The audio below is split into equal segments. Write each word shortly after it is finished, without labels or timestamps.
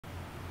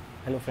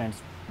Hello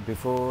friends,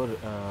 before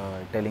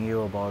telling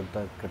you about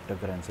the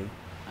cryptocurrency,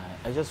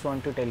 I just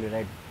want to tell you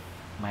that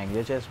my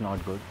English is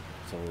not good,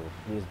 so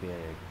please bear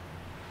it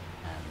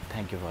and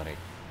thank you for it.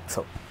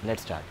 So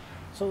let's start.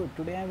 So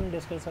today I will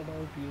discuss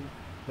about you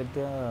with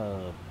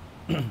the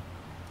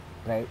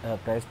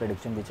price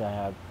prediction which I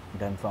have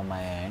done from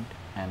my end,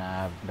 and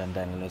I have done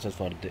the analysis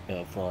for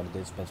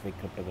this specific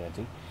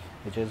cryptocurrency,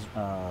 which is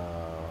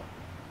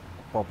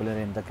popular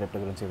in the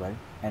cryptocurrency world,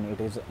 and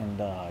it is in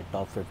the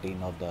top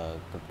 15 of the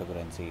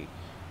cryptocurrency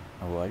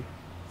world.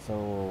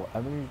 So I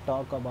will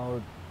talk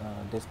about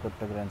this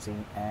cryptocurrency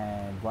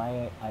and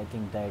why I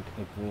think that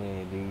it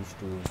will reach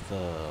to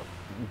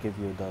give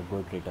you the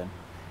good return,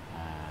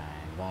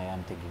 and why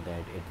I'm thinking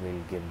that it will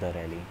give the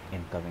rally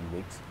in coming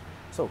weeks.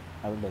 So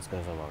I will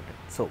discuss about it.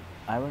 So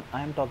I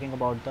am talking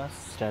about the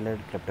Stellar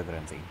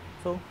cryptocurrency.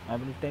 So I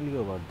will tell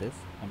you about this.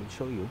 I will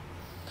show you.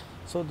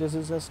 So this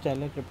is a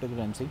Stellar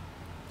cryptocurrency.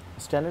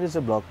 Stellar is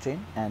a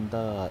blockchain, and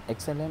the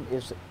XLM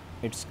is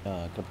its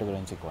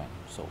cryptocurrency coin.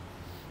 So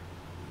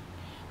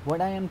what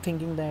I am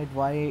thinking that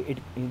why it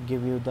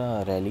give you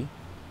the rally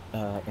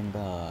in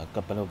the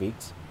couple of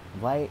weeks,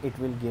 why it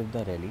will give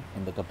the rally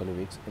in the couple of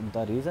weeks. And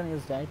the reason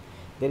is that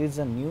there is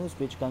a news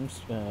which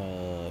comes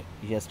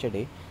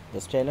yesterday.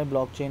 The Stellar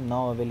blockchain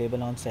now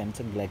available on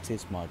Samsung Galaxy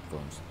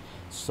smartphones.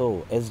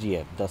 So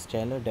SDF, the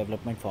Stellar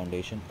Development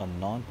Foundation, a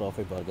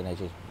non-profit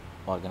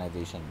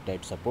organization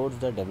that supports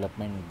the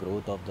development and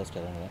growth of the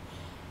Stellar,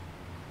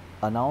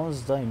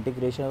 announced the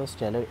integration of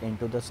Stellar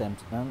into the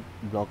Samsung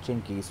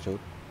blockchain key store.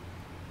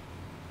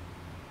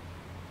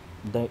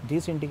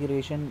 This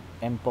integration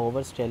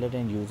empowers Stellar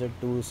and user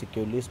to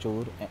securely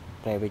store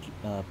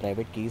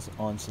private keys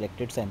on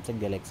selected Samsung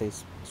Galaxy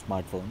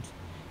smartphones.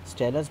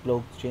 Stellar's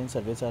blockchain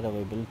services are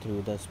available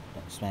through the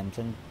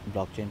Samsung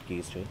blockchain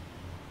key store,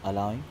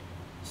 allowing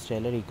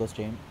Stellar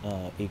ecosystem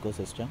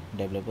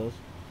developers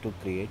to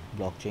create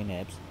blockchain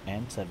apps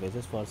and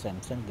services for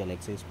Samsung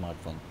Galaxy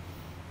smartphone,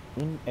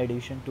 in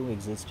addition to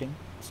existing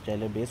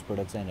Stellar based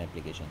products and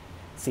applications.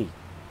 See,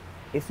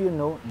 if you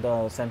know,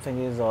 the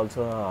Samsung is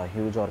also a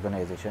huge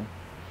organization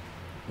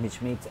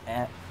which makes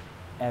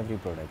every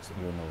products.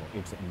 You know,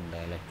 it's in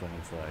the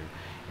electronics world,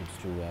 it's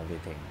do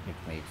everything. It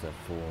makes a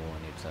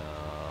phone, it's a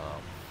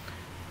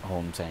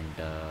home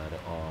center,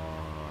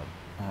 or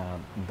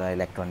the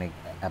electronic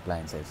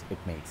appliances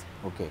it makes.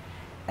 Okay,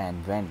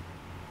 and when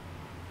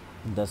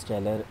the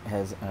Stellar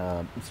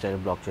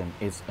blockchain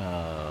is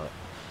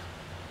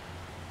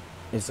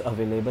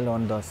available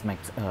on the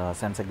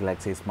Samsung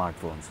Galaxy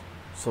smartphones.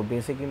 So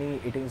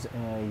basically, it is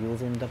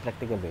used in the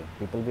practical way.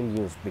 People will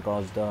use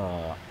because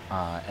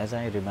as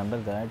I remember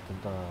that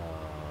the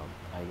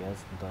I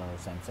guess the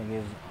Samsung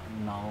is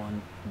now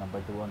on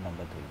number two or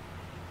number three.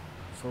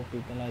 So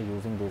people are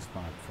using these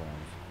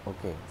smartphones.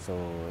 Okay, so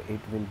it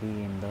will be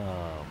in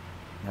the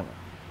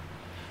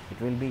it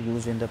will be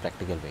used in the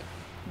practical way,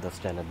 the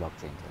Stellar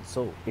blockchain.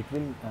 So it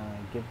will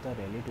give the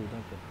rally to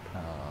the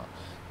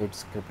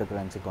its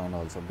cryptocurrency coin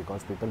also,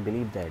 because people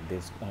believe that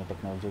this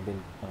technology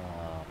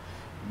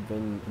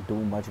will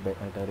do much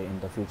better in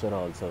the future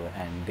also,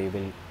 and they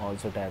will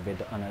also tap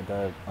with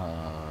another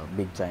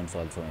big giants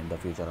also in the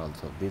future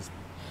also, this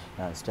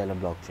Stellar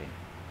blockchain.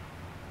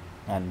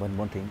 And one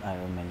more thing I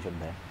will mention,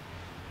 that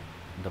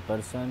the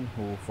person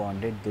who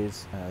founded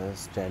this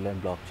Stellar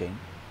blockchain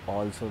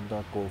also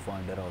the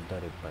co-founder of the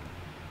Ripple,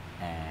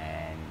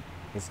 and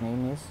his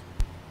name is,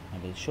 I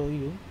will show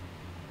you,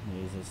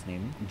 is his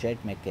name Jet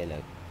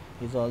McKellar.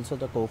 He's also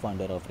the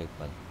co-founder of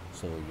Ripple.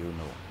 So you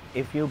know,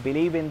 if you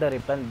believe in the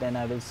Ripple, then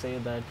I will say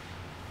that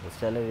the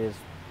Stellar is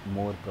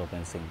more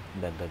promising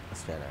than the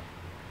Stellar.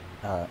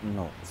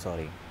 No,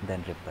 sorry,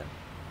 than Ripple,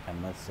 I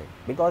must say,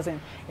 because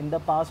in the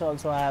past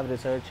also I have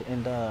researched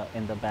in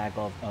the back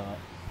of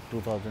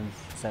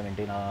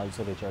 2017. I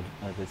also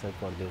researched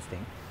for this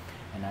thing,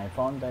 and I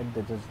found that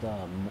this is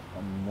the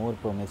more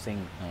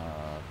promising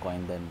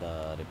coin than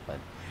the Ripple.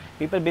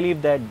 People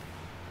believe that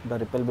the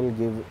Ripple will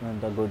give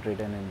the good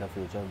return in the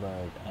future,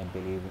 but I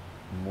believe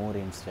more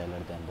in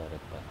Stellar than the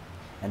Ripple.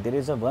 And there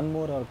is a one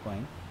more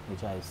coin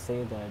which I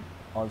say that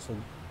also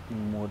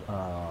more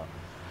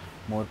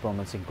more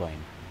promising coin,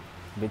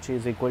 which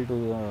is equal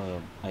to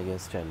I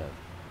guess Stellar.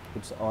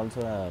 It's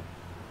also a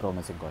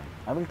promising coin.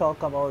 I will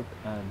talk about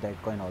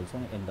that coin also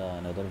in the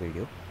another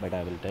video, but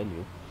I will tell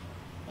you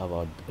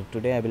about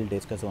today. I will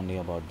discuss only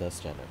about the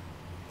Stellar.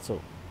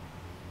 So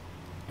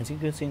as you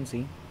can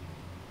see,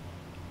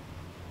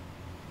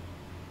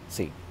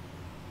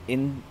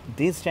 in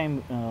this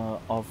time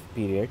of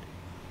period,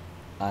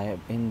 I have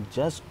in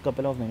just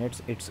couple of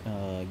minutes it's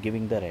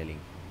giving the rally.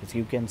 As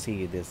you can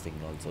see this thing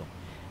also,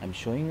 I'm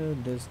showing you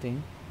this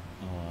thing.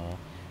 uh,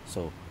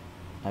 so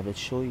I will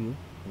show you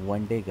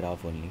one day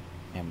graph only,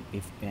 and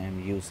if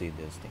you see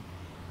this thing,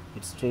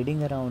 it's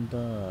trading around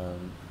the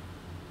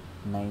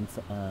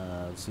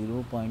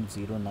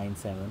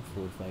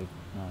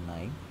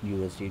 0.097459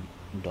 USD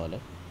dollar,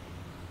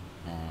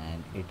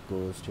 and it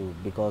goes to,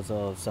 because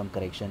of some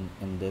correction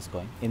in this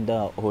coin, in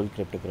the whole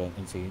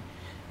cryptocurrency,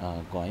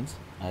 coins.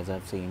 As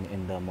I've seen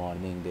in the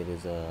morning, there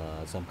is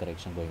some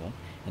correction going on,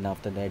 and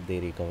after that, they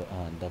recover.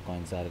 The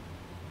coins are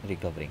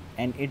recovering,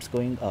 and it's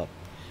going up.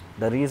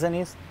 The reason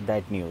is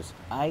that news.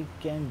 I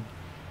can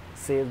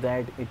say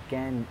that it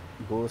can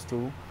goes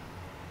to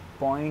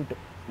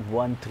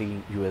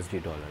 0.13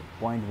 USD dollar,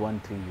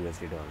 0.13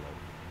 USD dollar.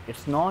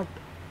 It's not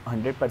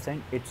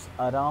 100%. It's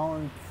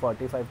around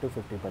 45 to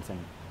 50%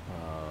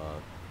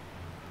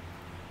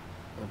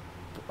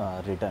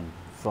 return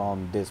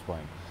from this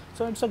point.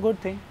 So it's a good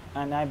thing,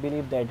 and I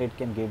believe that it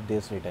can give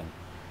this return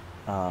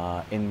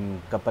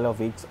in couple of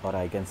weeks, or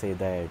I can say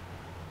that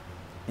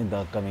in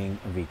the coming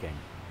weekend.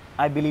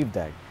 I believe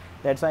that.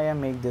 That's why I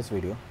make this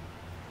video.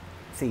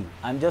 See,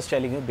 I'm just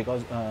telling you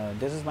because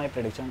this is my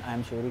prediction.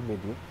 I'm sharing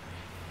with you.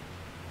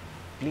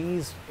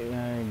 Please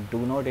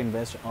do not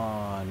invest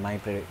on my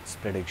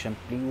prediction.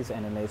 Please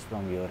analyze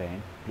from your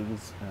end.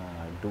 Please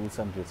do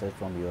some research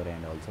from your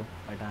end also.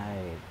 But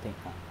I think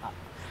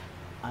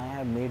I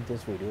have made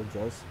this video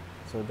just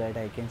so that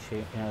I can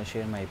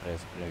share my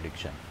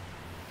prediction.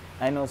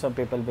 I know some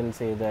people will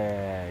say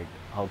that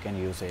how can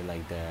you say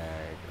like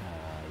that?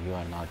 You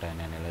are not an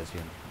analyst.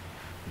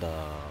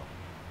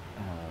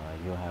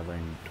 You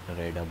haven't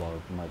read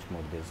about much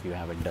more this. You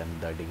haven't done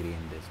the degree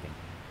in this thing.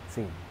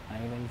 See, I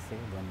will say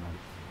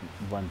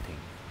one thing.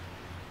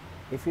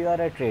 If you are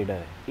a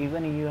trader,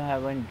 even you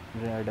haven't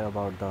read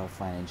about the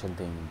financial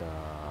thing, the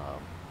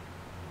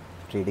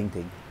trading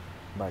thing,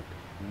 but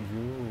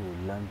you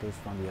learn this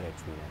from your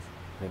experience.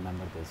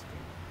 Remember this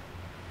thing.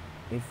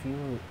 If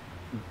you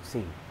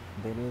see,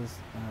 there is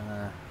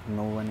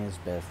no one is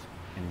best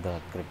in the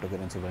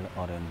cryptocurrency world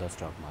or in the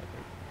stock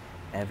market.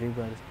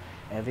 Everybody,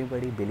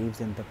 everybody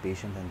believes in the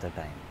patience and the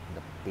time.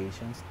 The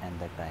patience and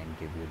the time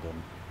give you the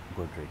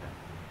good return.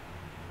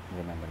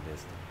 Remember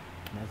this thing.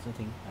 That's the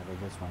thing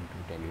I just want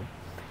to tell you.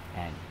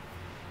 And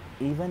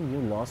even you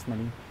lost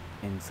money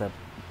in some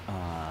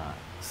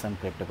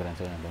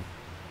cryptocurrency,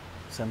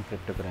 some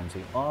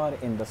cryptocurrency, or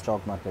in the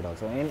stock market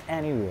also, in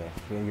anywhere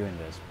where you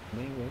invest.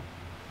 Anyway,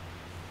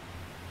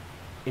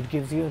 it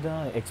gives you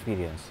the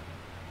experience.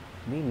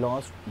 We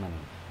lost money.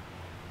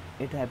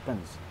 It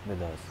happens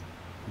with us.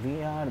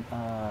 We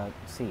are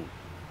see.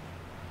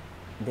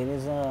 There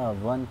is a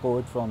one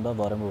quote from the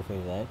Warren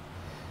Buffett that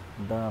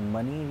the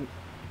money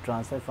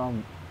transfer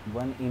from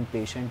one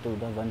impatient to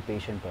the one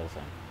patient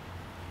person.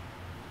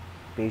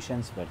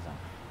 Patience person.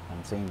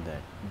 I'm saying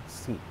that.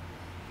 See,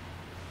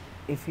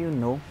 if you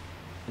know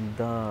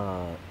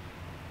the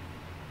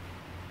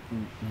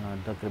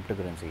the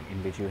cryptocurrency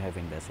in which you have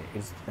invested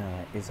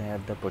is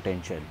have the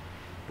potential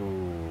to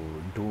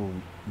do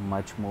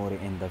much more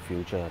in the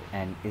future,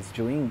 and is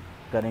doing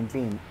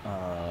currently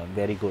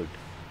very good,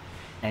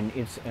 and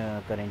it's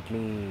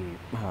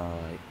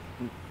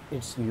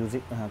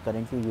using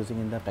currently using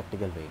in the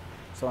practical way.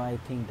 So I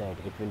think that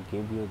it will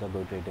give you the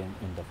good return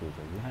in the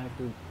future. You have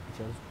to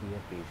just be a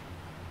patient.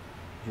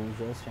 You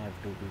just have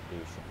to be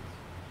patient.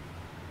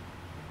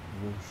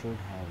 You should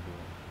have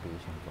your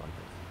patience for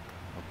this.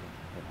 Okay,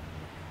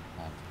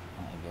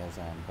 I guess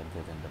I am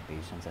confusing the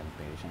patience and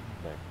patience,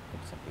 but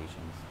it's a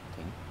patience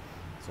thing.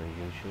 So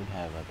you should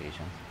have a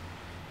patience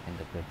in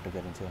the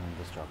cryptocurrency or in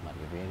the stock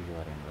market where you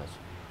are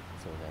investing,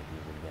 so that you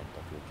will get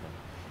the future.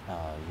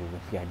 You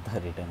will get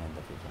the return in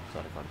the future.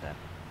 Sorry for that.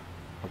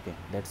 Okay,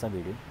 that's a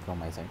video from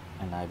my side,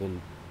 and I will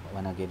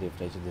when I get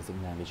refresh this thing,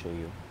 I will show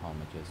you how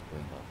much is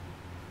going up.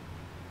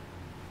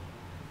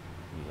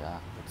 Yeah,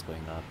 it's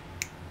going up.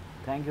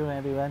 Thank you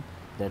everyone.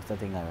 That's the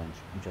thing I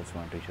just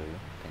want to show you.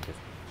 Thank you.